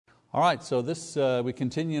All right, so we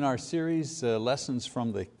continue in our series, Lessons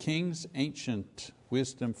from the Kings, Ancient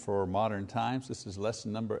Wisdom for Modern Times. This is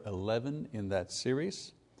lesson number 11 in that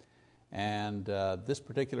series. And this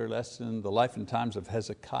particular lesson, The Life and Times of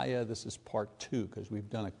Hezekiah, this is part 2, because we've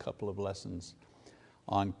done a couple of lessons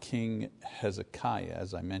on King Hezekiah,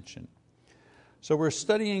 as I mentioned. So we're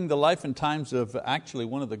studying the life and times of actually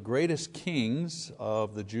one of the greatest kings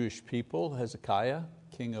of the Jewish people, Hezekiah,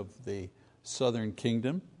 king of the southern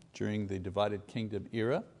kingdom during the divided kingdom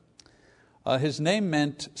era. His name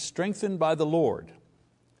meant strengthened by the Lord.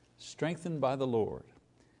 Strengthened by the Lord.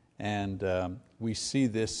 And we see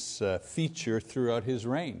this feature throughout his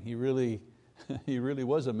reign. He really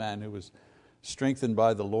was a man who was strengthened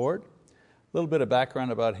by the Lord. A little bit of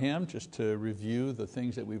background about him, just to review the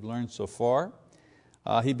things that we've learned so far.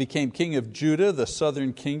 He became king of Judah, the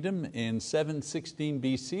southern kingdom, in 716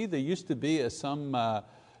 BC. There used to be some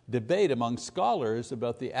debate among scholars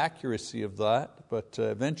about the accuracy of that, but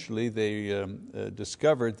eventually they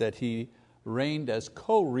discovered that he reigned as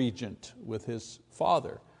co-regent with his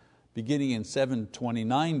father, beginning in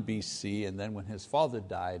 729 BC, and then when his father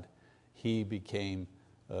died, he became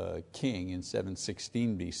king in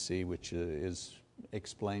 716 BC, which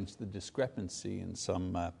explains the discrepancy in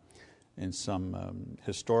some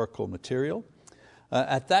historical material.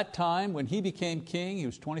 At that time, when he became king, he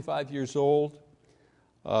was 25 years old.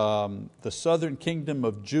 The southern kingdom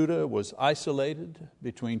of Judah was isolated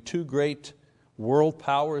between two great world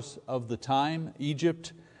powers of the time,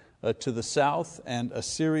 Egypt to the south and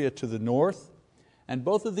Assyria to the north. And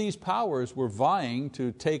both of these powers were vying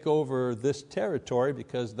to take over this territory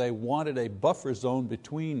because they wanted a buffer zone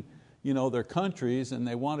between their countries, and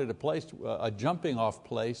they wanted a jumping off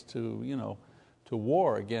place to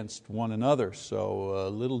war against one another. So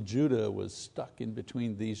little Judah was stuck in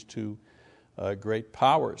between these two great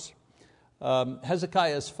powers.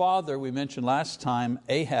 Hezekiah's father, we mentioned last time,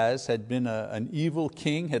 Ahaz, had been an evil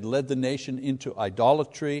king, had led the nation into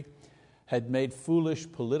idolatry, had made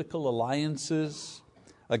foolish political alliances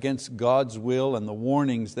against God's will and the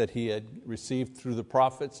warnings that he had received through the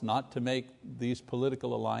prophets not to make these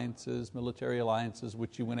political alliances, military alliances,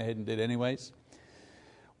 which he went ahead and did anyways.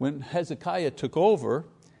 When Hezekiah took over,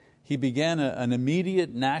 he began an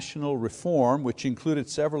immediate national reform which included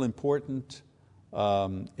several important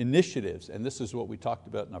initiatives, and this is what we talked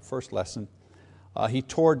about in our first lesson. He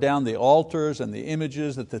tore down the altars and the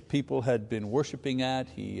images that the people had been worshiping at.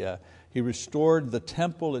 He restored the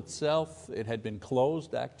temple itself. It had been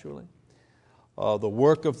closed actually. The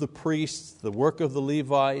work of the priests, the work of the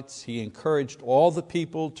Levites. He encouraged all the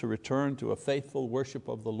people to return to a faithful worship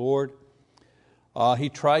of the Lord. He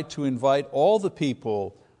tried to invite all the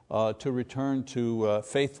people to return to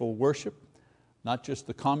faithful worship, not just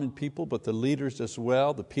the common people, but the leaders as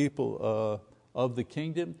well, the people of the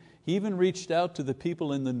kingdom. He even reached out to the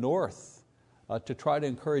people in the north to try to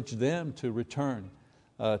encourage them to return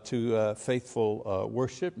to faithful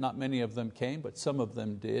worship. Not many of them came, but some of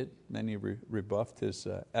them did. Many rebuffed his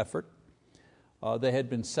effort. They had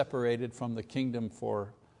been separated from the kingdom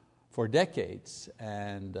for decades,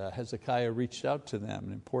 and Hezekiah reached out to them,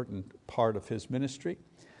 an important part of his ministry.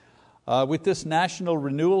 With this national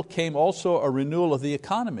renewal came also a renewal of the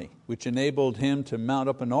economy, which enabled him to mount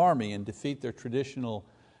up an army and defeat their traditional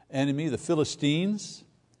enemy, the Philistines,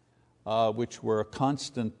 which were a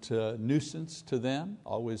constant nuisance to them,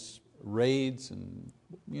 always raids and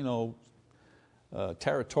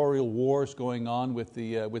territorial wars going on with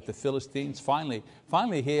the Philistines.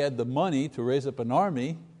 Finally he had the money to raise up an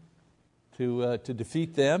army to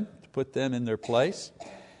defeat them, to put them in their place.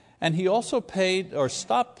 And he also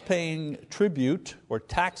stopped paying tribute or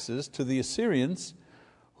taxes to the Assyrians,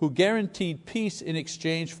 who guaranteed peace in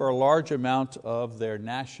exchange for a large amount of their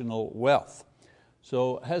national wealth.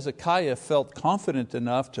 So Hezekiah felt confident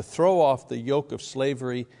enough to throw off the yoke of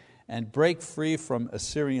slavery and break free from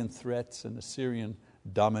Assyrian threats and Assyrian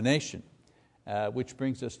domination, which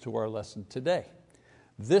brings us to our lesson today.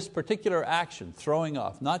 This particular action, throwing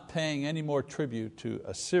off, not paying any more tribute to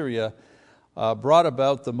Assyria, brought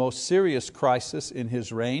about the most serious crisis in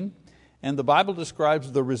his reign, and the Bible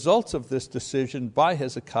describes the results of this decision by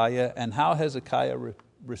Hezekiah and how Hezekiah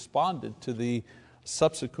responded to the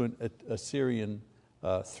subsequent Assyrian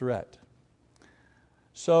threat.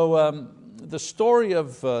 So the story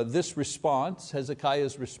of this response,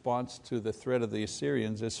 Hezekiah's response to the threat of the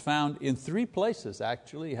Assyrians, is found in 3 places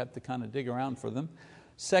actually. You have to kind of dig around for them.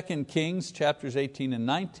 2 Kings chapters 18 and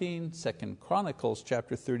 19, 2 Chronicles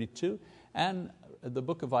chapter 32, and the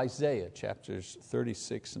book of Isaiah, chapters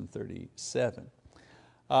 36 and 37.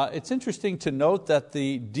 It's interesting to note that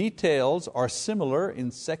the details are similar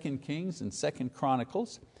in 2 Kings and 2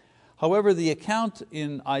 Chronicles. However, the account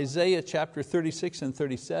in Isaiah chapter 36 and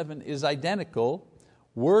 37 is identical,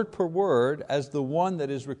 word per word, as the one that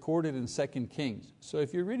is recorded in 2 Kings. So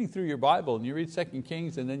if you're reading through your Bible and you read 2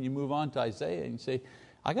 Kings and then you move on to Isaiah and you say,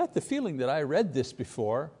 I got the feeling that I read this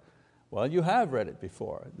before. Well, you have read it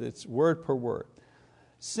before. It's word per word.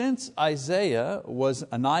 Since Isaiah was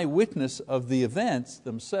an eyewitness of the events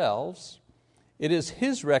themselves, it is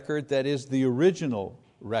his record that is the original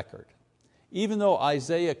record. Even though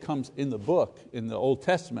Isaiah comes in the book, in the Old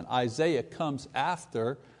Testament, Isaiah comes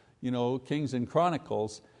after Kings and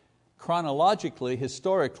Chronicles, chronologically,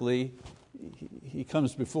 historically, he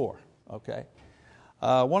comes before. Okay?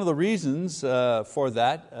 One of the reasons for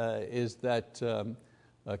that is that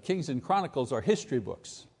Kings and Chronicles are history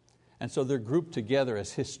books, and so they're grouped together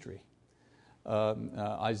as history.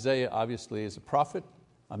 Isaiah obviously is a prophet,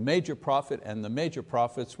 a major prophet, and the major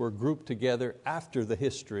prophets were grouped together after the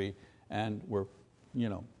history and were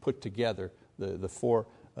put together, the four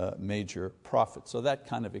major prophets. So that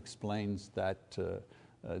kind of explains that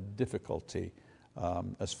difficulty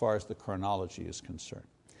as far as the chronology is concerned.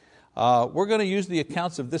 We're going to use the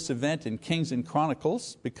accounts of this event in Kings and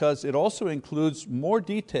Chronicles because it also includes more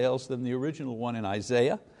details than the original one in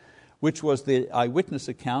Isaiah, which was the eyewitness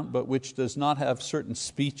account, but which does not have certain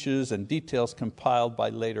speeches and details compiled by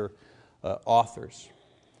later authors.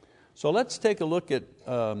 So let's take a look at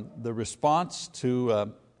the response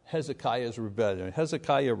to Hezekiah's rebellion.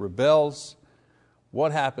 Hezekiah rebels.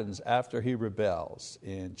 What happens after he rebels?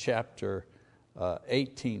 In chapter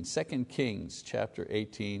 18, 2 Kings chapter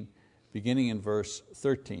 18, beginning in verse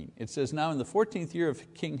 13. It says, now in the 14th year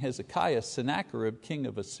of King Hezekiah, Sennacherib, king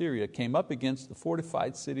of Assyria, came up against the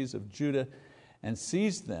fortified cities of Judah and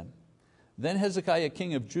seized them. Then Hezekiah,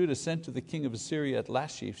 king of Judah, sent to the king of Assyria at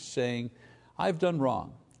Lachish, saying, I have done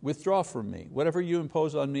wrong. Withdraw from me. Whatever you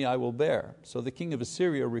impose on me, I will bear. So the king of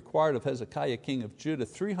Assyria required of Hezekiah, king of Judah,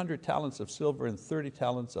 300 talents of silver and 30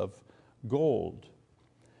 talents of gold.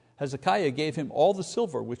 Hezekiah gave him all the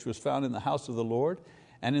silver which was found in the house of the Lord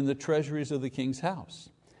and in the treasuries of the king's house.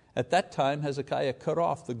 At that time Hezekiah cut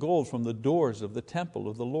off the gold from the doors of the temple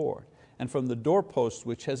of the Lord and from the doorposts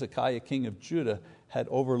which Hezekiah, king of Judah, had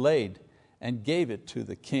overlaid, and gave it to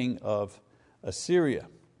the king of Assyria.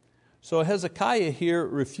 So Hezekiah here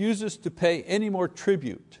refuses to pay any more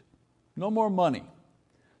tribute, no more money.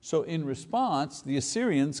 So in response, the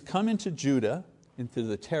Assyrians come into Judah, into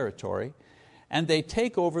the territory, and they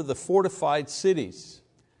take over the fortified cities.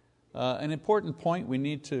 An important point we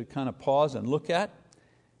need to kind of pause and look at.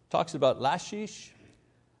 It talks about Lachish.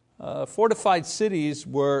 Fortified cities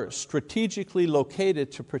were strategically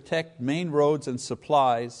located to protect main roads and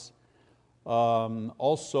supplies.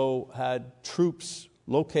 Also had troops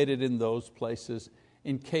located in those places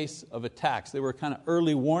in case of attacks. They were kind of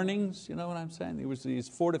early warnings, you know what I'm saying? There was these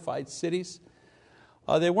fortified cities.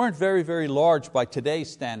 They weren't very, very large by today's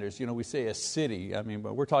standards. We say a city,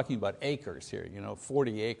 but we're talking about acres here,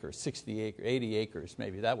 40 acres, 60 acres, 80 acres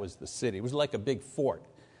maybe. That was the city. It was like a big fort,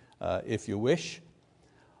 if you wish.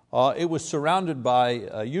 It was surrounded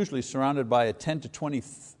by, usually surrounded by a 10 to 20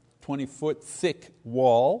 foot thick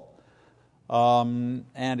wall,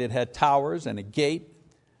 and it had towers and a gate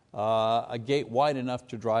wide enough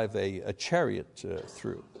to drive a chariot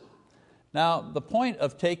through. Now the point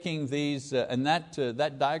of taking these, and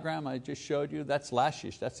that diagram I just showed you, that's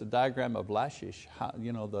Lachish, that's a diagram of Lachish,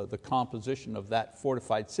 the composition of that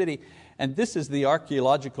fortified city. And this is the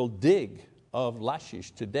archaeological dig of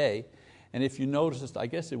Lachish today. And if you noticed, I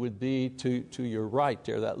guess it would be to your right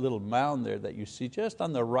there, that little mound there that you see just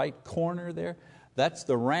on the right corner there, that's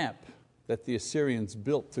the ramp that the Assyrians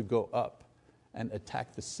built to go up and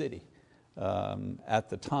attack the city at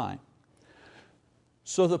the time.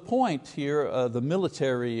 So the point here, the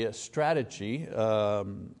military strategy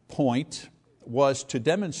point, was to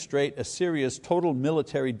demonstrate Assyria's total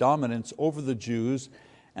military dominance over the Jews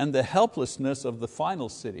and the helplessness of the final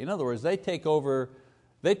city. In other words, they take over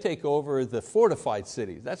the fortified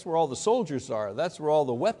cities. That's where all the soldiers are. That's where all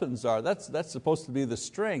the weapons are. That's supposed to be the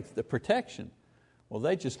strength, the protection. Well,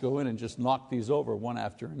 they just go in and just knock these over one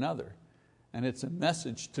after another. And it's a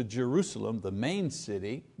message to Jerusalem, the main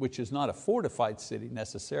city, which is not a fortified city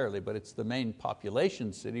necessarily, but it's the main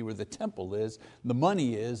population city where the temple is, the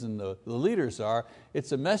money is, and the leaders are.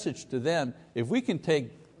 It's a message to them, if we can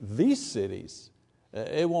take these cities,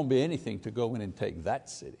 it won't be anything to go in and take that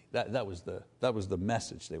city. That was the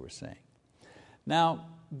message they were saying. Now,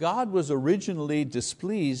 God was originally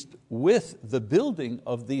displeased with the building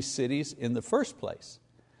of these cities in the first place,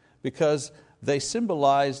 because they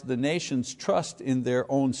symbolize the nation's trust in their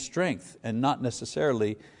own strength and not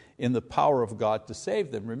necessarily in the power of God to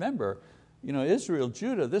save them. Remember, Israel,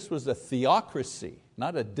 Judah, this was a theocracy,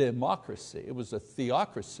 not a democracy. It was a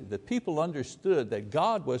theocracy. The people understood that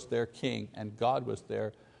God was their king and God was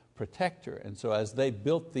their protector. And so as they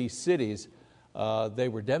built these cities, they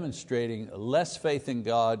were demonstrating less faith in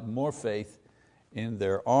God, more faith in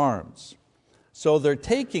their arms. So their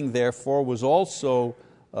taking, therefore, was also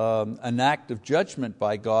an act of judgment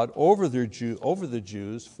by God over the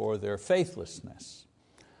Jews for their faithlessness.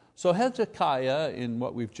 So Hezekiah, in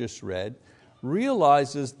what we've just read,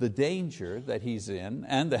 realizes the danger that he's in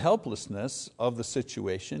and the helplessness of the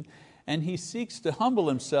situation, and he seeks to humble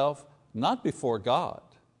himself not before God,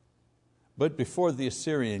 but before the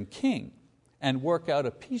Assyrian king and work out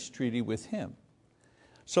a peace treaty with him.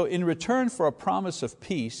 So in return for a promise of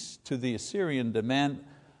peace to the Assyrians,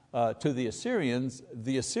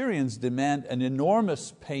 the Assyrians demand an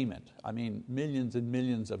enormous payment. I mean, millions and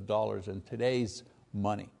millions of dollars in today's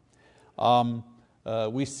money.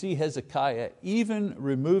 We see Hezekiah even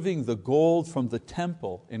removing the gold from the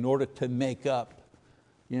temple in order to make up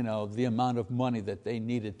the amount of money that they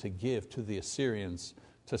needed to give to the Assyrians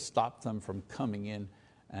to stop them from coming in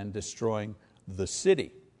and destroying the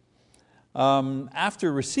city.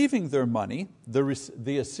 After receiving their money,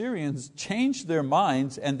 the Assyrians changed their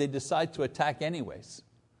minds and they decide to attack anyways.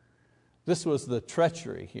 This was the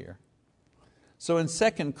treachery here. So in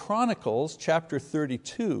 2 Chronicles chapter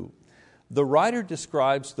 32, the writer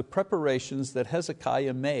describes the preparations that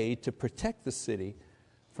Hezekiah made to protect the city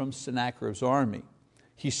from Sennacherib's army.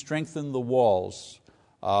 He strengthened the walls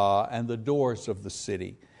and the doors of the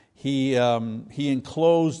city. He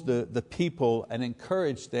enclosed the people and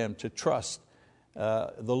encouraged them to trust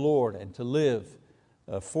the Lord and to live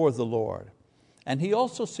for the Lord. And he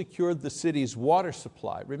also secured the city's water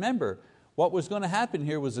supply. Remember, what was going to happen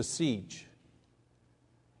here was a siege.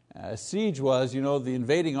 A siege was, the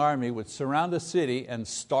invading army would surround a city and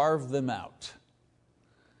starve them out.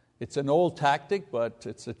 It's an old tactic, but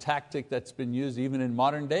it's a tactic that's been used even in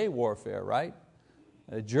modern day warfare, right?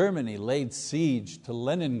 Germany laid siege to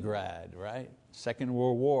Leningrad, right? Second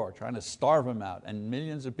World War, trying to starve them out, and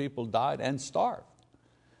millions of people died and starved.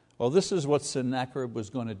 Well, this is what Sennacherib was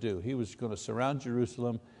going to do. He was going to surround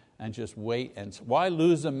Jerusalem and just wait. And why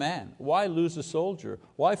lose a man? Why lose a soldier?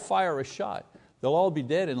 Why fire a shot? They'll all be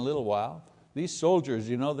dead in a little while. These soldiers,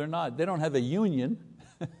 they don't have a union.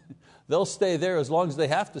 They'll stay there as long as they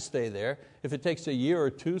have to stay there. If it takes a year or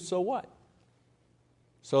two, so what?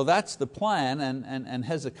 So that's the plan, and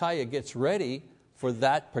Hezekiah gets ready for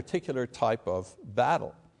that particular type of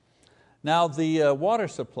battle. Now the water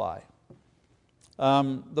supply.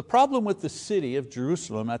 The problem with the city of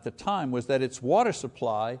Jerusalem at the time was that its water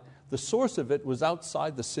supply, the source of it was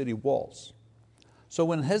outside the city walls. So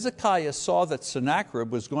when Hezekiah saw that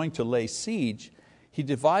Sennacherib was going to lay siege, he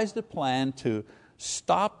devised a plan to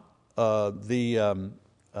stop the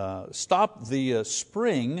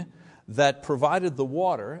spring that provided the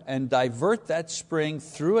water and divert that spring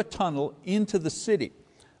through a tunnel into the city.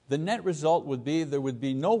 The net result would be there would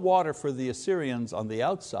be no water for the Assyrians on the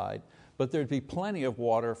outside, but there'd be plenty of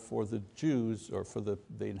water for the Jews or for the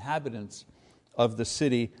inhabitants of the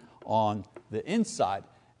city on the inside.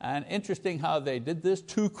 And interesting how they did this.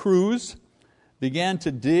 2 crews began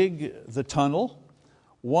to dig the tunnel,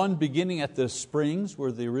 one beginning at the springs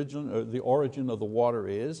where the origin of the water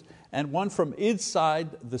is, and one from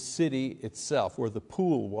inside the city itself where the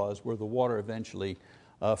pool was, where the water eventually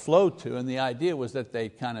flowed to. And the idea was that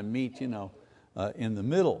they'd kind of meet in the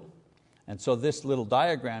middle. And so this little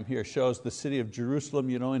diagram here shows the city of Jerusalem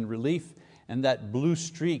in relief, and that blue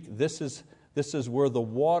streak, this is where the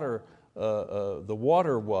water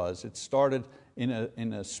was. It started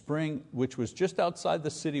in a spring which was just outside the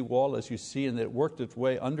city wall, as you see, and it worked its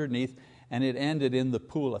way underneath, and it ended in the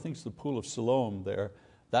pool. I think it's the pool of Siloam there.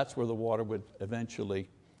 That's where the water would eventually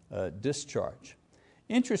discharge.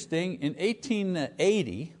 Interesting, in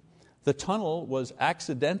 1880, the tunnel was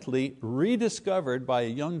accidentally rediscovered by a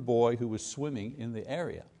young boy who was swimming in the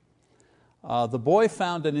area. The boy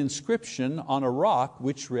found an inscription on a rock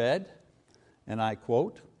which read, and I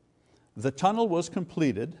quote, "The tunnel was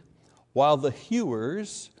completed while the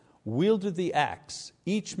hewers wielded the axe,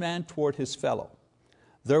 each man toward his fellow.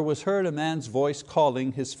 There was heard a man's voice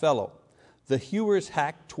calling his fellow. The hewers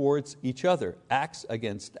hacked towards each other, axe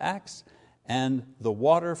against axe, and the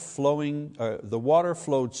water flowed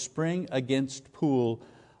spring against pool,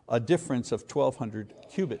 a difference of 1,200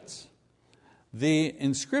 cubits." The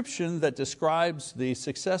inscription that describes the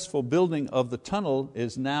successful building of the tunnel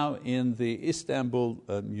is now in the Istanbul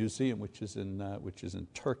Museum, which is in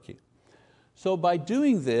Turkey. So by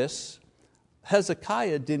doing this,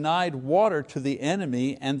 Hezekiah denied water to the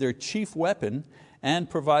enemy and their chief weapon, and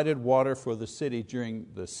provided water for the city during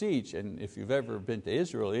the siege. And if you've ever been to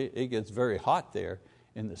Israel, it gets very hot there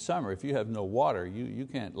in the summer. If you have no water, you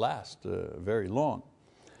can't last very long.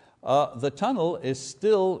 The tunnel is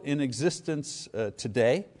still in existence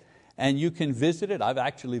today, and you can visit it. I've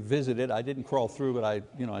actually visited. I didn't crawl through, but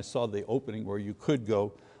I saw the opening where you could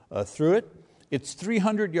go through it. It's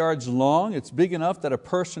 300 yards long. It's big enough that a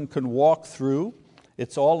person can walk through.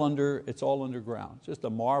 It's all underground. It's just a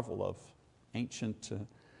marvel of ancient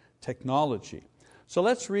technology. So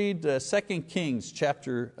let's read 2 Kings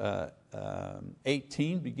chapter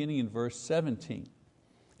 18, beginning in verse 17.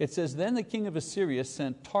 It says, "Then the king of Assyria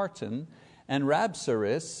sent Tartan and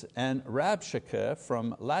Rabsaris and Rabshakeh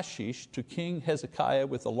from Lachish to King Hezekiah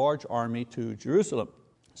with a large army to Jerusalem.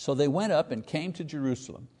 So they went up and came to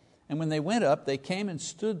Jerusalem. And when they went up, they came and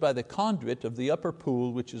stood by the conduit of the upper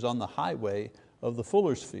pool, which is on the highway of the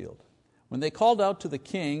fuller's field. When they called out to the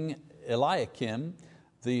king, Eliakim,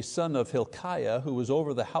 the son of Hilkiah, who was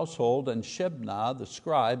over the household, and Shebna, the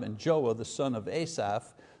scribe, and Joah, the son of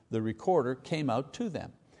Asaph, the recorder, came out to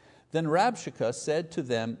them. Then Rabshakeh said to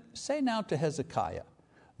them, 'Say now to Hezekiah,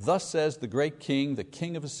 thus says the great king, the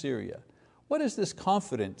king of Assyria, what is this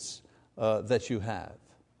confidence that you have?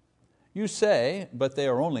 You say, but they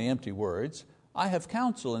are only empty words, I have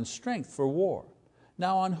counsel and strength for war.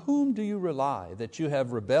 Now on whom do you rely that you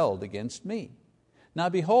have rebelled against me? Now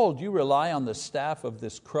behold, you rely on the staff of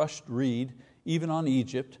this crushed reed, even on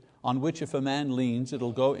Egypt, on which if a man leans,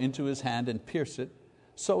 it'll go into his hand and pierce it.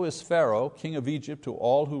 So is Pharaoh, king of Egypt, to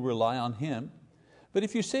all who rely on him. But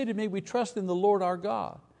if you say to me, we trust in the Lord our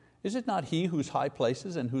God, is it not He whose high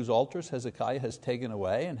places and whose altars Hezekiah has taken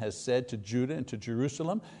away and has said to Judah and to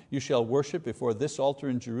Jerusalem, you shall worship before this altar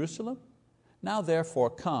in Jerusalem? Now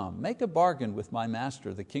therefore come, make a bargain with my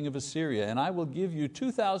master, the king of Assyria, and I will give you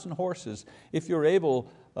 2,000 horses if you're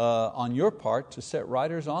able on your part to set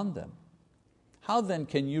riders on them. How then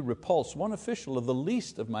can you repulse one official of the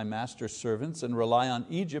least of my master's servants and rely on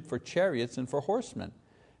Egypt for chariots and for horsemen?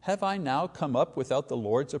 Have I now come up without the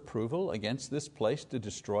Lord's approval against this place to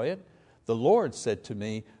destroy it? The Lord said to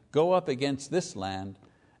me, go up against this land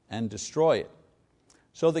and destroy it.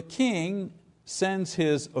 So the king sends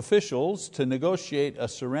his officials to negotiate a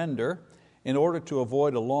surrender in order to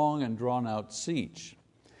avoid a long and drawn out siege.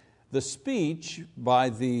 The speech by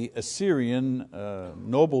the Assyrian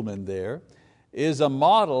nobleman there is a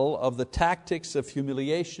model of the tactics of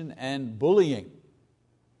humiliation and bullying.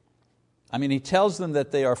 I mean, he tells them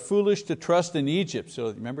that they are foolish to trust in Egypt.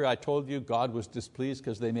 So remember I told you God was displeased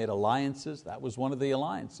because they made alliances? That was one of the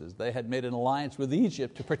alliances. They had made an alliance with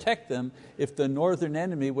Egypt to protect them if the northern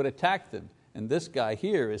enemy would attack them. And this guy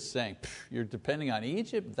here is saying, you're depending on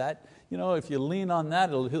Egypt? That, if you lean on that,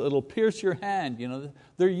 it'll pierce your hand.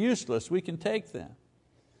 They're useless, we can take them.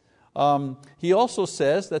 He also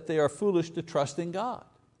says that they are foolish to trust in God.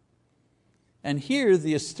 And here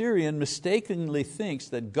the Assyrian mistakenly thinks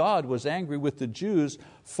that God was angry with the Jews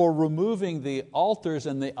for removing the altars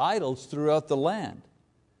and the idols throughout the land,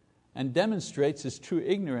 and demonstrates his true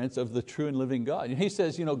ignorance of the true and living God. And he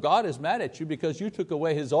says, God is mad at you because you took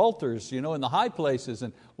away His altars in the high places.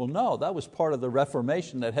 And well, no, that was part of the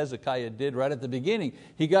Reformation that Hezekiah did right at the beginning.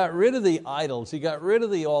 He got rid of the idols, he got rid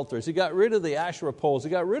of the altars, he got rid of the Asherah poles, he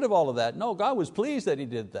got rid of all of that. No, God was pleased that he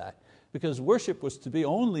did that because worship was to be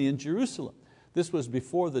only in Jerusalem. This was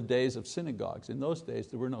before the days of synagogues. In those days,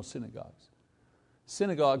 there were no synagogues.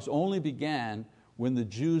 Synagogues only began when the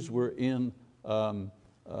Jews were in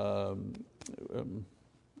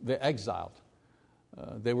they're exiled.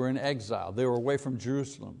 They were in exile. They were away from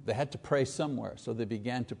Jerusalem. They had to pray somewhere, so they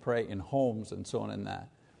began to pray in homes and so on and that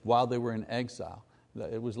while they were in exile.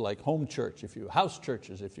 It was like home church, house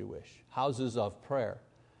churches if you wish, houses of prayer.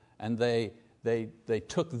 And they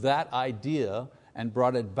took that idea and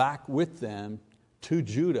brought it back with them to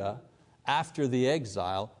Judah after the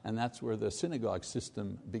exile, and that's where the synagogue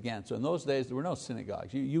system began. So in those days there were no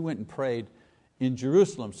synagogues. You went and prayed in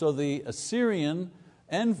Jerusalem. So the Assyrian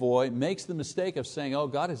envoy makes the mistake of saying, oh,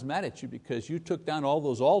 God is mad at you because you took down all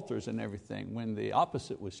those altars and everything, when the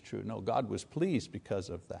opposite was true. No, God was pleased because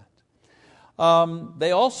of that.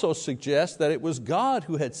 They also suggest that it was God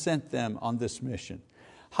who had sent them on this mission.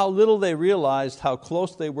 How little they realized how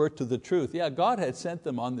close they were to the truth. Yeah, God had sent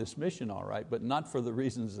them on this mission, all right, but not for the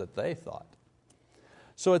reasons that they thought.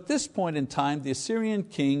 So at this point in time, the Assyrian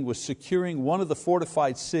king was securing one of the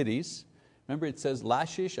fortified cities. Remember it says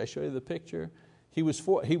Lachish, I show you the picture. He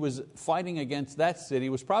was fighting against that city. It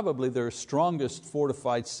was probably their strongest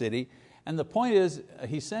fortified city. And the point is,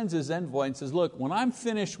 he sends his envoy and says, look, when I'm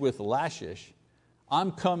finished with Lachish,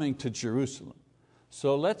 I'm coming to Jerusalem.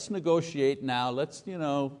 So let's negotiate now, let's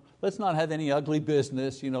let's not have any ugly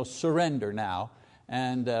business, surrender now,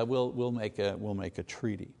 and we'll make a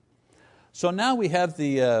treaty. So now we have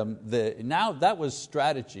now that was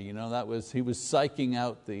strategy, he was psyching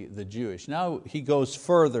out the Jewish. Now he goes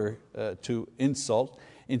further to insult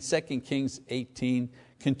in 2 Kings 18,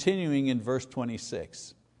 continuing in verse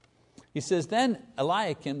 26. He says, then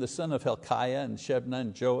Eliakim, the son of Hilkiah, and Shebna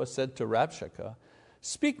and Joah said to Rabshakeh,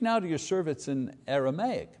 speak now to your servants in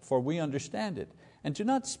Aramaic, for we understand it, and do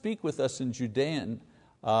not speak with us in Judean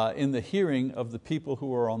in the hearing of the people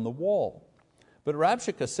who are on the wall. But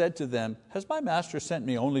Rabshakeh said to them, has my master sent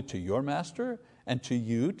me only to your master and to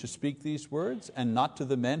you to speak these words, and not to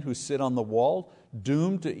the men who sit on the wall,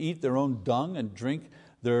 doomed to eat their own dung and drink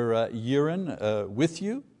their urine with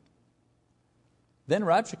you? Then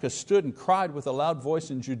Rabshakeh stood and cried with a loud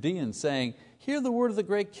voice in Judean, saying, hear the word of the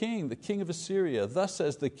great king, the king of Assyria. Thus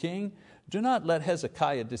says the king, do not let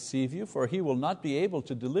Hezekiah deceive you, for he will not be able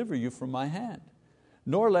to deliver you from my hand.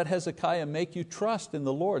 Nor let Hezekiah make you trust in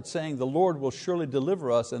the Lord, saying, the Lord will surely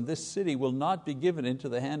deliver us, and this city will not be given into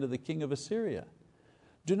the hand of the king of Assyria.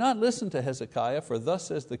 Do not listen to Hezekiah, for thus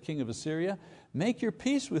says the king of Assyria, make your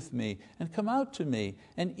peace with me, and come out to me,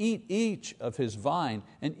 and eat each of his vine,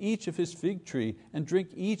 and each of his fig tree, and drink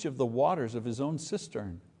each of the waters of his own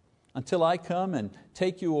cistern, until I come and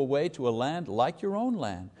take you away to a land like your own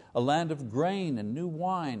land, a land of grain and new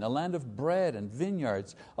wine, a land of bread and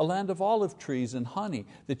vineyards, a land of olive trees and honey,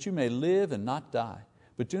 that you may live and not die.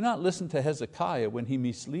 But do not listen to Hezekiah when he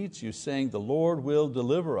misleads you, saying, the Lord will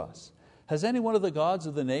deliver us. Has any one of the gods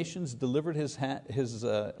of the nations delivered his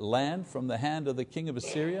land from the hand of the king of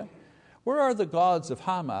Assyria? Where are the gods of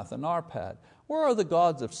Hamath and Arpad? Where are the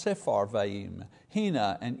gods of Sepharvaim,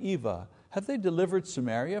 Hena and Eva? Have they delivered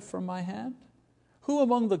Samaria from my hand? Who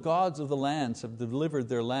among the gods of the lands have delivered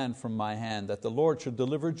their land from my hand, that the Lord should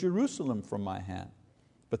deliver Jerusalem from my hand?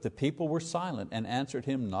 But the people were silent and answered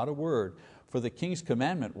him not a word, for the king's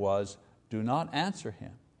commandment was, do not answer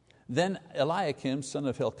him. Then Eliakim, son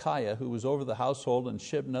of Hilkiah, who was over the household, and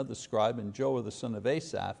Shebna the scribe, and Joah the son of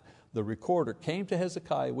Asaph, the recorder, came to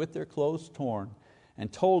Hezekiah with their clothes torn,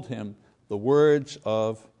 and told him the words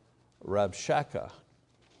of Rabshakeh.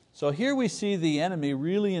 So here we see the enemy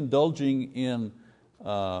really indulging in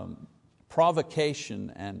provocation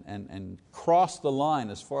and cross the line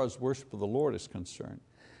as far as worship of the Lord is concerned.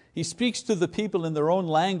 He speaks to the people in their own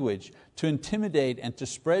language to intimidate and to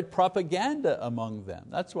spread propaganda among them.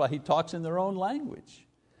 That's why he talks in their own language.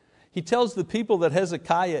 He tells the people that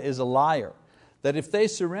Hezekiah is a liar, that if they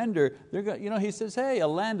surrender, he says, hey, a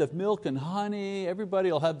land of milk and honey,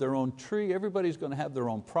 everybody will have their own tree, everybody's going to have their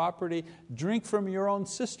own property, drink from your own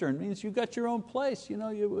cistern, means you got your own place.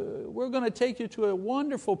 We're going to take you to a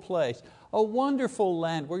wonderful place, a wonderful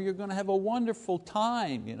land where you're going to have a wonderful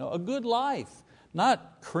time, a good life.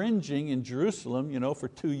 Not cringing in Jerusalem for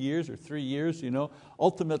 2 years or 3 years,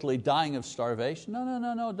 ultimately dying of starvation.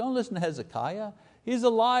 No, don't listen to Hezekiah. He's a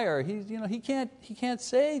liar. He can't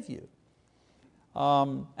save you.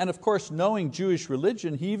 And of course, knowing Jewish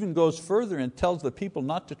religion, he even goes further and tells the people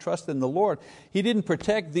not to trust in the Lord. He didn't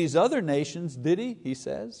protect these other nations, did he? He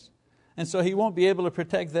says. And so he won't be able to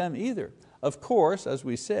protect them either. Of course, as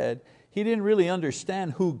we said, he didn't really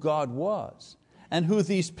understand who God was and who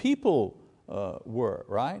these people were,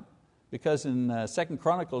 right? Because in 2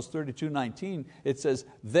 Chronicles 32:19 it says,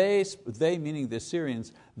 they meaning the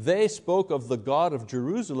Assyrians, they spoke of the God of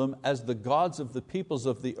Jerusalem as the gods of the peoples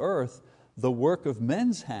of the earth, the work of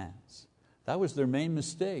men's hands. That was their main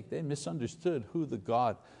mistake. They misunderstood who the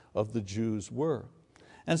God of the Jews were.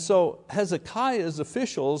 And so Hezekiah's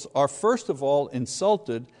officials are first of all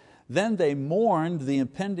insulted, then they mourned the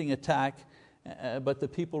impending attack, but the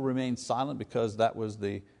people remained silent because that was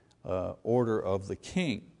the order of the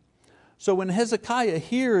king. So when Hezekiah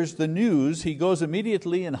hears the news, he goes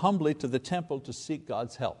immediately and humbly to the temple to seek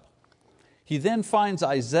God's help. He then finds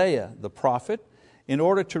Isaiah the prophet in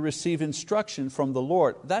order to receive instruction from the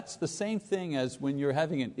Lord. That's the same thing as when you're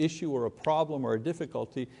having an issue or a problem or a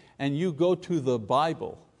difficulty and you go to the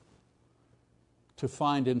Bible to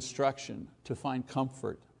find instruction, to find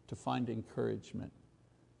comfort, to find encouragement.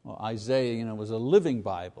 Well, Isaiah was a living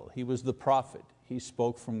Bible. He was the prophet. He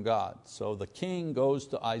spoke from God. So the king goes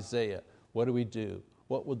to Isaiah. What do we do?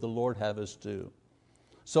 What would the Lord have us do?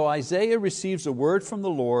 So Isaiah receives a word from the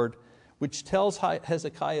Lord which tells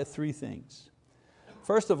Hezekiah 3 things.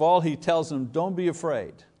 First of all, he tells him, don't be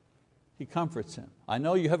afraid. He comforts him. I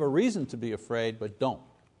know you have a reason to be afraid, but don't.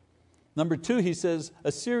 Number 2, he says,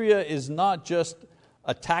 Assyria is not just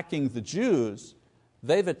attacking the Jews,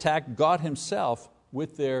 they've attacked God Himself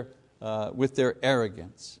with their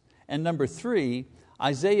arrogance. And number 3,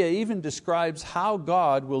 Isaiah even describes how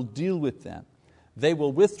God will deal with them. They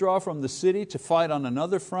will withdraw from the city to fight on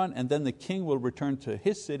another front, and then the king will return to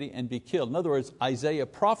his city and be killed. In other words, Isaiah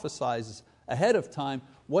prophesies ahead of time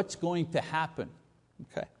what's going to happen.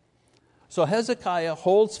 Okay. So Hezekiah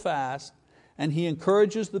holds fast, and he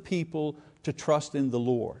encourages the people to trust in the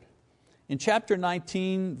Lord. In chapter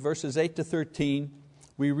 19, verses 8 to 13,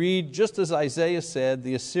 we read, just as Isaiah said,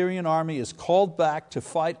 the Assyrian army is called back to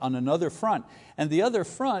fight on another front. And the other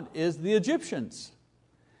front is the Egyptians.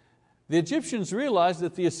 The Egyptians realize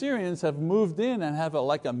that the Assyrians have moved in and have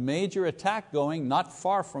like a major attack going not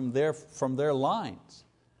far from their lines.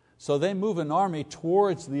 So they move an army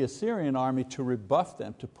towards the Assyrian army to rebuff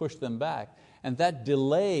them, to push them back. And that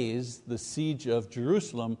delays the siege of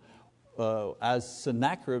Jerusalem as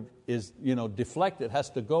Sennacherib is deflected,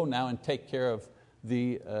 has to go now and take care of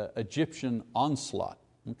the Egyptian onslaught.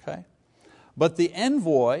 Okay? But the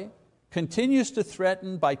envoy continues to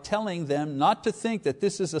threaten by telling them not to think that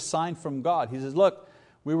this is a sign from God. He says, look,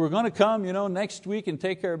 we were going to come next week and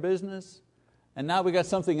take care of business, and now we got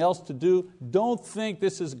something else to do. Don't think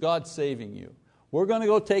this is God saving you. We're going to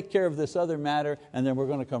go take care of this other matter, and then we're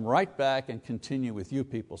going to come right back and continue with you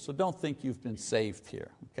people. So don't think you've been saved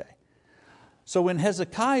here. Okay. So when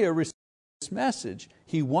Hezekiah receives this message,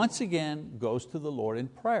 he once again goes to the Lord in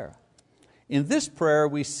prayer. In this prayer,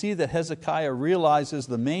 we see that Hezekiah realizes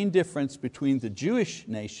the main difference between the Jewish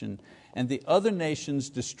nation and the other nations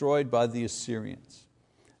destroyed by the Assyrians.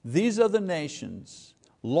 These other nations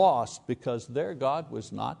lost because their God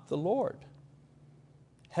was not the Lord.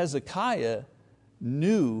 Hezekiah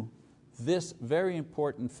knew this very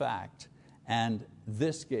important fact, and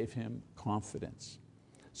this gave him confidence.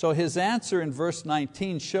 So his answer in verse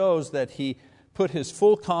 19 shows that he put his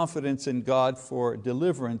full confidence in God for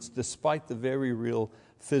deliverance despite the very real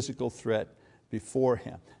physical threat before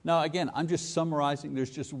him. Now again, I'm just summarizing. There's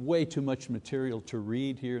just way too much material to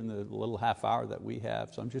read here in the little half hour that we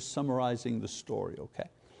have, so I'm just summarizing the story. Okay.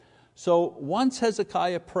 So once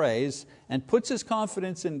Hezekiah prays and puts his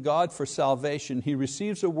confidence in God for salvation, he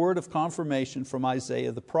receives a word of confirmation from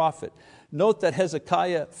Isaiah the prophet. Note that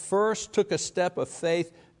Hezekiah first took a step of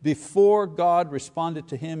faith before God responded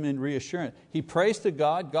to him in reassurance. He prays to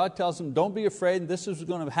God. God tells him, don't be afraid, this is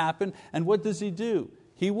going to happen. And what does he do?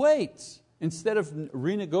 He waits. Instead of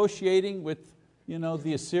renegotiating with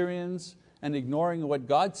the Assyrians and ignoring what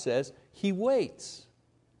God says, he waits.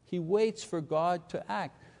 He waits for God to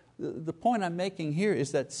act. The point I'm making here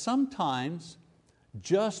is that sometimes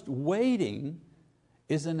just waiting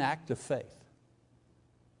is an act of faith.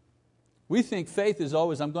 We think faith is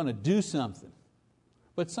always, I'm going to do something.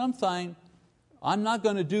 But sometimes I'm not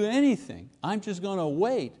going to do anything. I'm just going to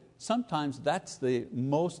wait. Sometimes that's the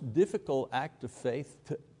most difficult act of faith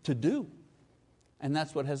to do. And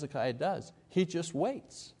that's what Hezekiah does. He just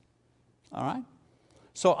waits. All right?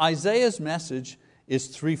 So Isaiah's message is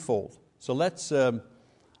threefold. So let's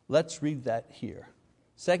read that here.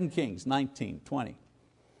 2 Kings 19:20.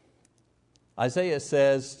 Isaiah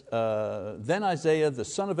says, then Isaiah the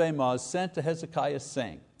son of Amoz sent to Hezekiah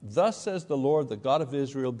saying, thus says the Lord, the God of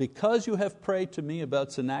Israel, because you have prayed to me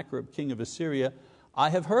about Sennacherib, king of Assyria, I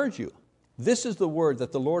have heard you. This is the word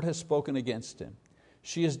that the Lord has spoken against him.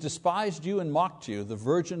 She has despised you and mocked you, the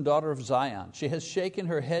virgin daughter of Zion. She has shaken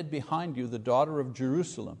her head behind you, the daughter of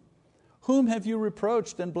Jerusalem. Whom have you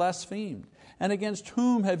reproached and blasphemed? And against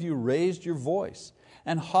whom have you raised your voice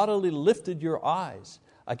and haughtily lifted your eyes?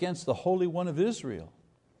 Against the Holy One of Israel.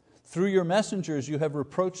 Through your messengers you have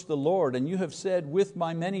reproached the Lord, and you have said, with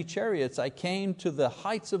my many chariots I came to the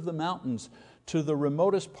heights of the mountains, to the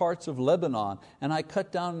remotest parts of Lebanon, and I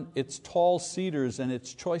cut down its tall cedars and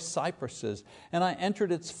its choice cypresses, and I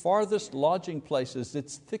entered its farthest lodging places,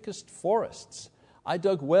 its thickest forests. I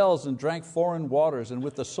dug wells and drank foreign waters, and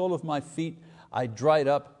with the sole of my feet I dried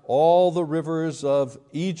up all the rivers of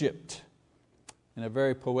Egypt. In a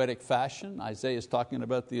very poetic fashion, Isaiah is talking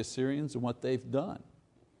about the Assyrians and what they've done.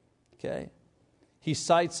 Okay. He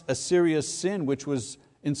cites Assyria's sin, which was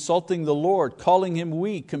insulting the Lord, calling him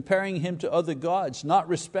weak, comparing him to other gods, not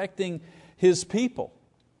respecting his people.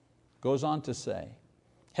 Goes on to say,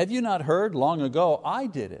 have you not heard? Long ago I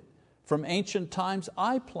did it. From ancient times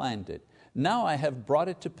I planned it. Now I have brought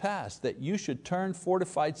it to pass that you should turn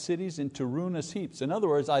fortified cities into ruinous heaps. In other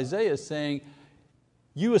words, Isaiah is saying,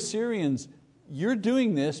 you Assyrians, you're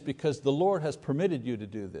doing this because the Lord has permitted you to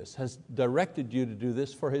do this, has directed you to do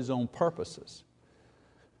this for His own purposes.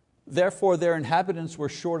 Therefore their inhabitants were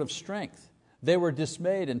short of strength. They were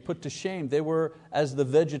dismayed and put to shame. They were as the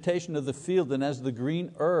vegetation of the field and as the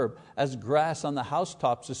green herb, as grass on the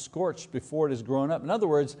housetops is scorched before it is grown up. In other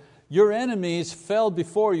words, your enemies fell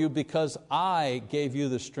before you because I gave you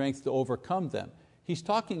the strength to overcome them. He's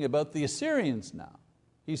talking about the Assyrians now.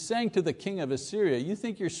 He's saying to the king of Assyria, you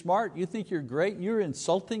think you're smart, you think you're great, you're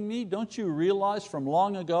insulting me? Don't you realize from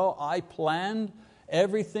long ago I planned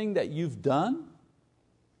everything that you've done?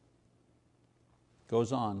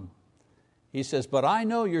 Goes on. He says, but I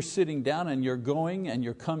know you're sitting down and you're going and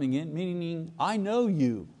you're coming in, meaning I know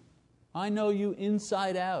you. I know you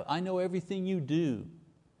inside out. I know everything you do.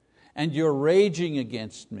 And you're raging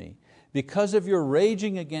against me. Because of your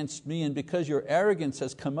raging against me and because your arrogance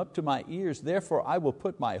has come up to my ears, therefore I will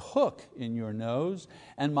put my hook in your nose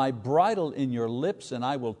and my bridle in your lips, and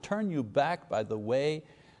I will turn you back by the way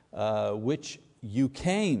which you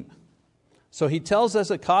came. So he tells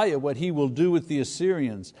Hezekiah what he will do with the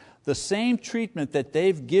Assyrians. The same treatment that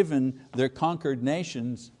they've given their conquered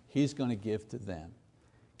nations, he's going to give to them.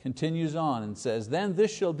 Continues on and says, then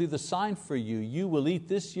this shall be the sign for you. You will eat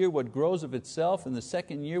this year what grows of itself, in the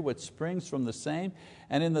second year what springs from the same,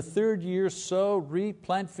 and in the third year sow, reap,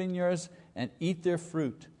 plant vineyards, and eat their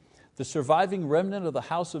fruit. The surviving remnant of the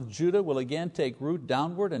house of Judah will again take root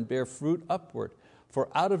downward and bear fruit upward. For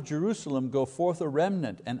out of Jerusalem go forth a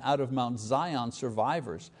remnant, and out of Mount Zion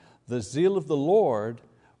survivors. The zeal of the Lord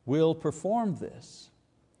will perform this.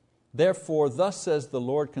 Therefore, thus says the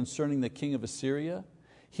Lord concerning the king of Assyria,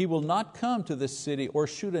 he will not come to this city or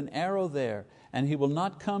shoot an arrow there, and he will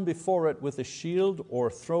not come before it with a shield or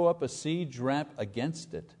throw up a siege ramp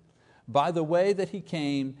against it. By the way that he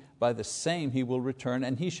came, by the same he will return,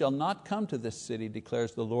 and he shall not come to this city,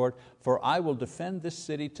 declares the Lord, for I will defend this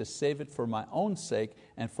city to save it for my own sake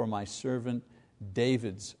and for my servant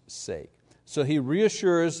David's sake. So he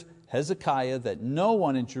reassures Hezekiah that no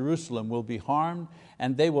one in Jerusalem will be harmed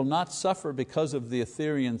and they will not suffer because of the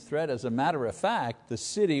Assyrian threat. As a matter of fact, the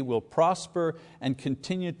city will prosper and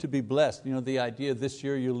continue to be blessed. You know, the idea this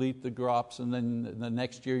year you'll eat the crops, and then the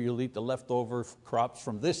next year you'll eat the leftover crops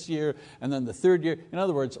from this year, and then the third year. In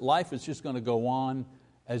other words, life is just going to go on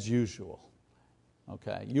as usual.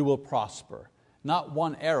 Okay, you will prosper. Not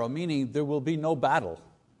one arrow, meaning there will be no battle.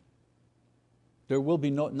 There will be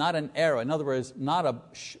not an arrow. In other words, not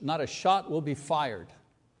a shot will be fired.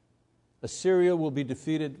 Assyria will be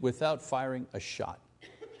defeated without firing a shot.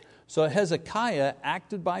 So Hezekiah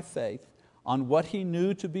acted by faith on what he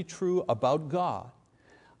knew to be true about God.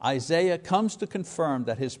 Isaiah comes to confirm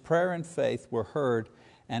that his prayer and faith were heard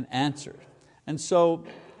and answered. And so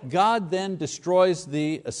God then destroys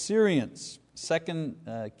the Assyrians. 2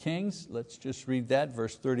 Kings, let's just read that,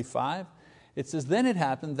 verse 35. It says, then it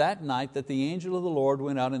happened that night that the angel of the Lord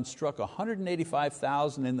went out and struck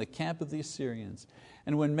 185,000 in the camp of the Assyrians.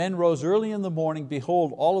 And when men rose early in the morning,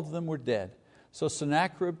 behold, all of them were dead. So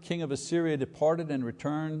Sennacherib, king of Assyria, departed and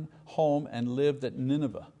returned home and lived at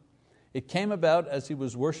Nineveh. It came about as he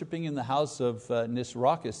was worshiping in the house of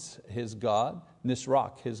Nisroch, his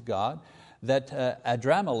god, that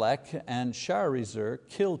Adramelech and Sharezer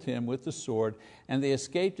killed him with the sword, and they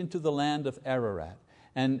escaped into the land of Ararat.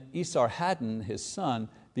 And Esarhaddon, his son,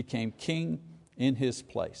 became king in his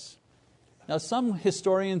place. Now some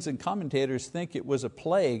historians and commentators think it was a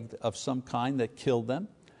plague of some kind that killed them,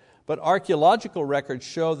 but archaeological records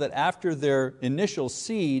show that after their initial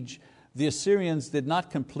siege, the Assyrians did not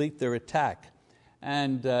complete their attack.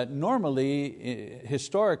 And normally,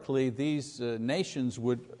 historically, these nations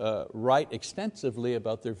would write extensively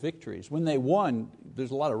about their victories. When they won,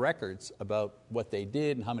 there's a lot of records about what they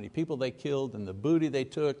did and how many people they killed and the booty they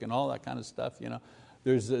took and all that kind of stuff. You know,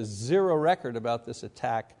 there's a zero record about this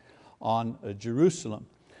attack on Jerusalem.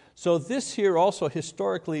 So this here also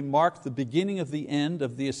historically marked the beginning of the end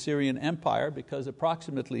of the Assyrian Empire, because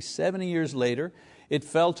approximately 70 years later it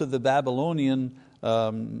fell to the Babylonian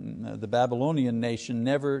nation,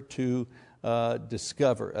 never to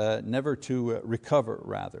recover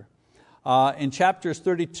rather. In chapters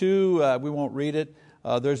 32, we won't read it,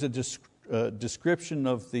 there's a description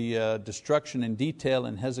of the destruction in detail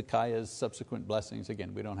in Hezekiah's subsequent blessings.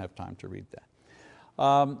 Again, we don't have time to read that.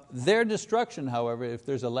 Their destruction, however, if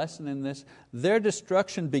there's a lesson in this, their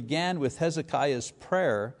destruction began with Hezekiah's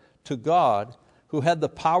prayer to God, who had the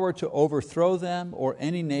power to overthrow them or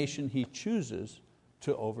any nation he chooses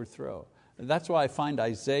to overthrow. That's why I find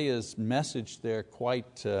Isaiah's message there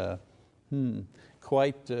quite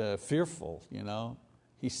fearful. You know,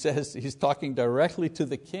 he says, he's talking directly to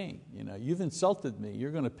the king. You know, you've insulted me,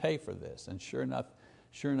 you're going to pay for this. And sure enough,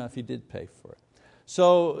 he did pay for it.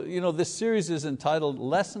 So, you know, this series is entitled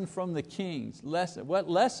Lesson from the Kings. What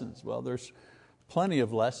lessons? Well, there's plenty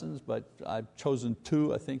of lessons, but I've chosen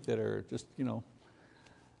two I think that are just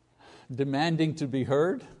demanding to be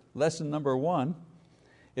heard. Lesson number one,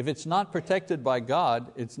 if it's not protected by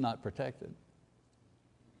God, it's not protected.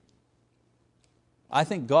 I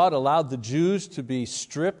think God allowed the Jews to be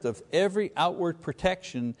stripped of every outward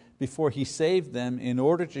protection before He saved them in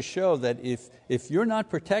order to show that if you're not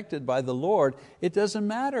protected by the Lord, it doesn't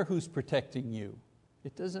matter who's protecting you.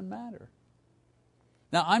 It doesn't matter.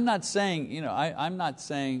 Now I'm not saying, I'm not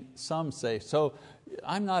saying, some say, so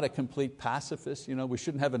I'm not a complete pacifist, we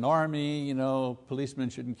shouldn't have an army, policemen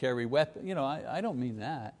shouldn't carry weapons. I don't mean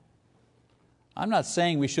that. I'm not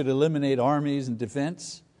saying we should eliminate armies and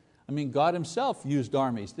defense. God Himself used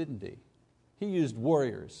armies, didn't He? He used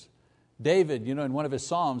warriors. David, in one of his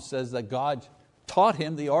Psalms says that God taught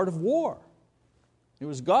him the art of war. It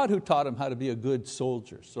was God who taught him how to be a good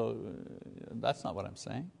soldier. So that's not what I'm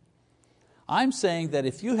saying. I'm saying that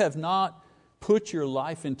if you have not put your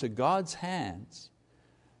life into God's hands,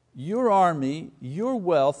 your army, your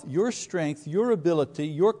wealth, your strength, your ability,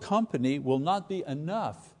 your company will not be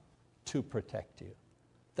enough to protect you.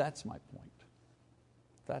 That's my point.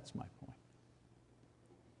 That's my point.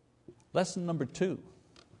 Lesson number two,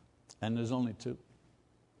 and there's only two.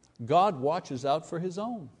 God watches out for His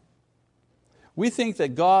own. We think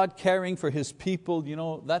that God caring for His people,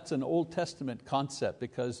 that's an Old Testament concept,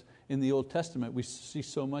 because in the Old Testament we see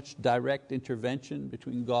so much direct intervention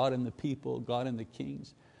between God and the people, God and the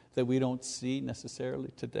kings, that we don't see necessarily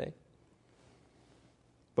today.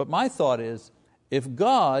 But my thought is, if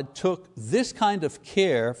God took this kind of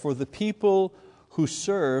care for the people who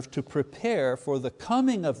serve to prepare for the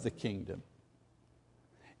coming of the kingdom,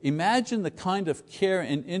 imagine the kind of care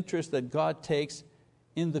and interest that God takes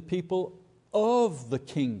in the people of the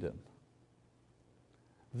kingdom.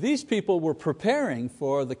 These people were preparing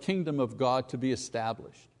for the kingdom of God to be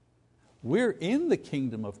established. We're in the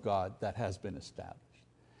kingdom of God that has been established.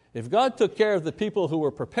 If God took care of the people who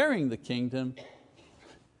were preparing the kingdom,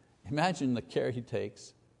 imagine the care He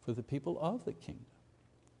takes for the people of the kingdom.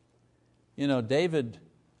 David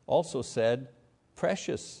also said,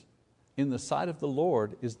 precious in the sight of the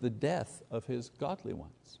Lord is the death of His godly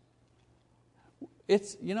ones.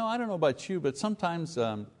 It's, I don't know about you, but sometimes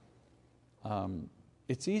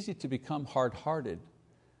it's easy to become hard-hearted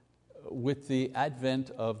with the advent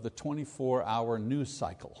of the 24-hour news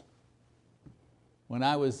cycle. When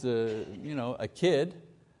I was a kid,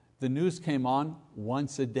 the news came on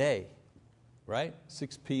once a day, right?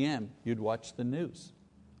 6 p.m. you'd watch the news,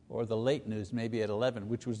 or the late news maybe at 11,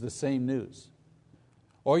 which was the same news.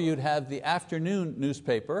 Or you'd have the afternoon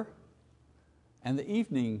newspaper and the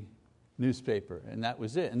evening newspaper, and that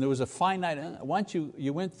was it. And there was a finite, once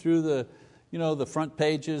you went through the front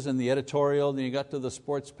pages and the editorial, and you got to the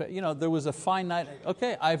sports page, there was a finite,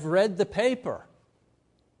 okay, I've read the paper.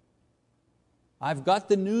 I've got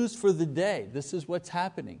the news for the day. This is what's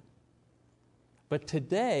happening. But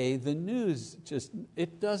today, the news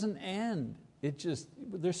it doesn't end.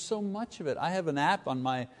 There's so much of it. I have an app on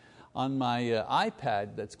my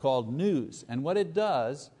iPad that's called News, and what it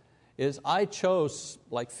does is I chose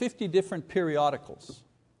like 50 different periodicals,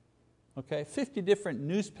 okay, 50 different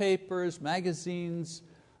newspapers, magazines,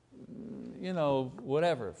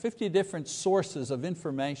 whatever, 50 different sources of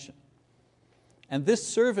information. And this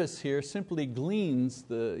service here simply gleans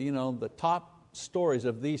the top stories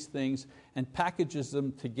of these things and packages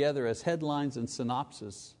them together as headlines and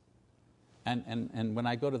synopses. And when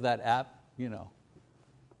I go to that app,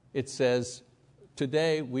 it says,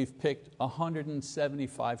 today we've picked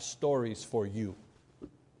 175 stories for you.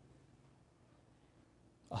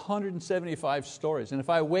 175 stories. And if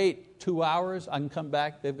I wait 2 hours, I can come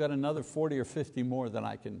back, they've got another 40 or 50 more that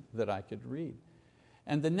I could read.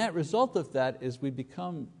 And the net result of that is we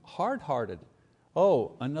become hard-hearted.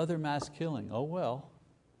 Oh, another mass killing. Oh well,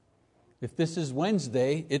 if this is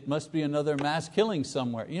Wednesday, it must be another mass killing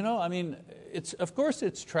somewhere. Of course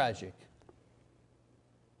it's tragic.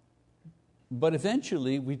 But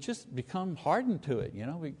eventually we just become hardened to it.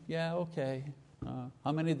 Okay,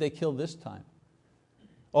 how many did they kill this time?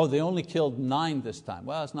 Oh, they only killed 9 this time.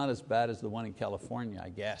 Well, it's not as bad as the one in California, I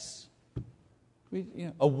guess.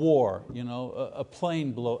 A war, a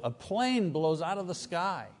plane blows out of the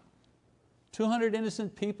sky. 200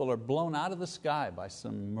 innocent people are blown out of the sky by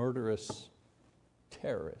some murderous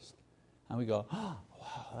terrorist. And we go, oh,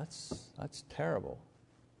 wow, that's terrible.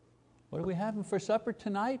 What are we having for supper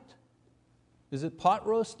tonight? Is it pot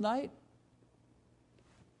roast night?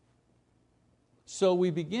 So we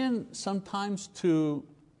begin sometimes to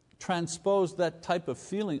transpose that type of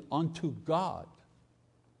feeling onto God.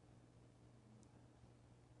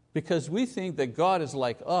 because we think that God is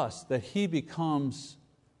like us, that He becomes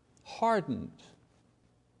hardened.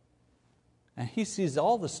 And He sees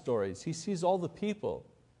all the stories, He sees all the people.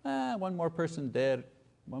 One more person dead,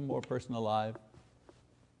 one more person alive.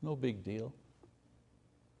 No big deal.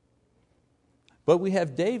 But we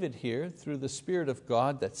have David here through the Spirit of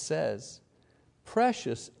God that says,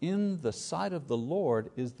 precious in the sight of the Lord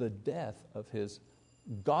is the death of His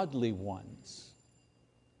godly ones.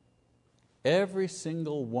 Every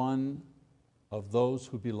single one of those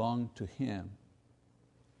who belong to Him,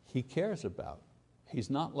 He cares about. He's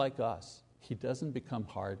not like us. He doesn't become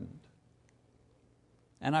hardened.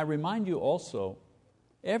 And I remind you also,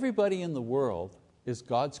 everybody in the world is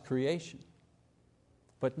God's creation,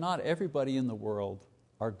 but not everybody in the world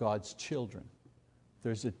are God's children.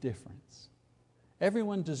 There's a difference.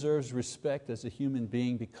 Everyone deserves respect as a human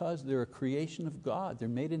being because they're a creation of God. They're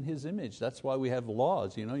made in His image. That's why we have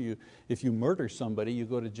laws. If you murder somebody, you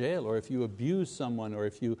go to jail, or if you abuse someone, or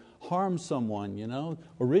if you harm someone.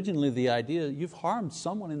 Originally the idea, you've harmed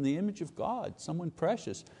someone in the image of God, someone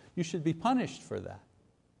precious. You should be punished for that.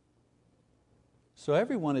 So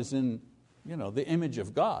everyone is in the image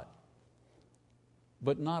of God.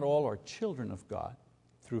 But not all are children of God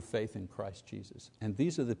through faith in Christ Jesus. And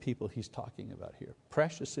these are the people He's talking about here.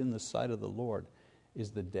 Precious in the sight of the Lord is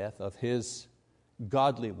the death of His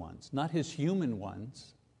godly ones, not His human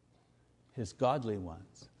ones, His godly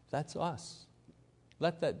ones. That's us.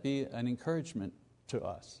 Let that be an encouragement to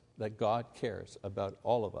us, that God cares about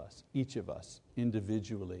all of us, each of us,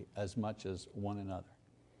 individually as much as one another.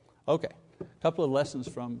 Okay, a couple of lessons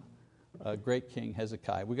from great King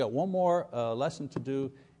Hezekiah. We got one more lesson to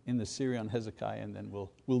do in the series on Hezekiah, and then we'll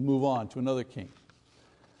move on to another king.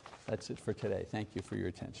 That's it for today. Thank you for your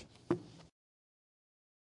attention.